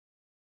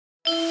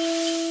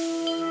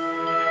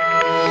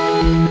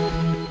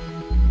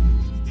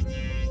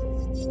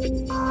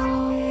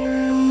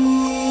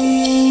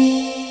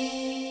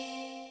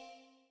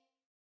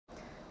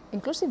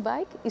inclusive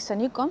bike is a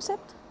new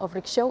concept of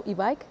rickshaw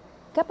e-bike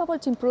capable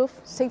to improve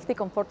safety,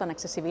 comfort and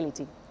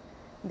accessibility.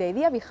 The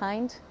idea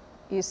behind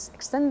is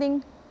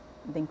extending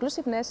the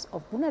inclusiveness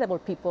of vulnerable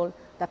people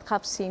that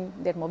have seen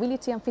their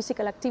mobility and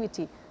physical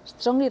activity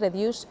strongly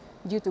reduced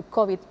due to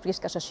COVID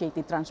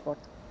risk-associated transport.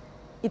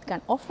 It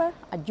can offer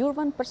a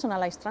urban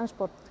personalized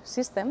transport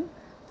system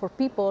for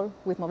people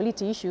with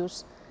mobility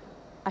issues,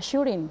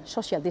 assuring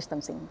social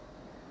distancing.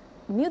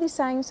 New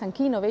designs and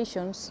key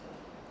innovations,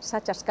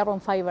 such as carbon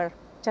fiber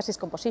chassis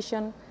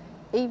composition,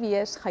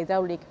 ABS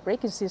hydraulic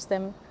braking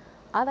system,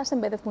 ADAS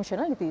embedded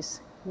functionalities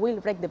will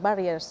break the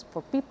barriers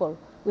for people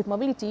with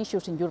mobility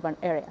issues in urban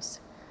areas.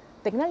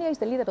 Tecnalia is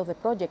the leader of the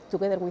project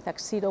together with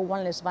Axiro,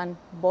 One-Less Van,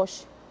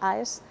 Bosch,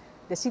 AES,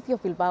 the city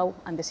of Bilbao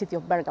and the city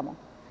of Bergamo.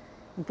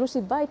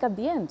 Inclusive bike at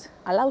the end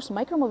allows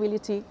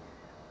micromobility,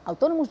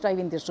 autonomous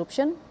driving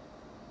disruption,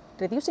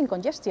 reducing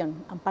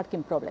congestion and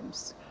parking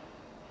problems.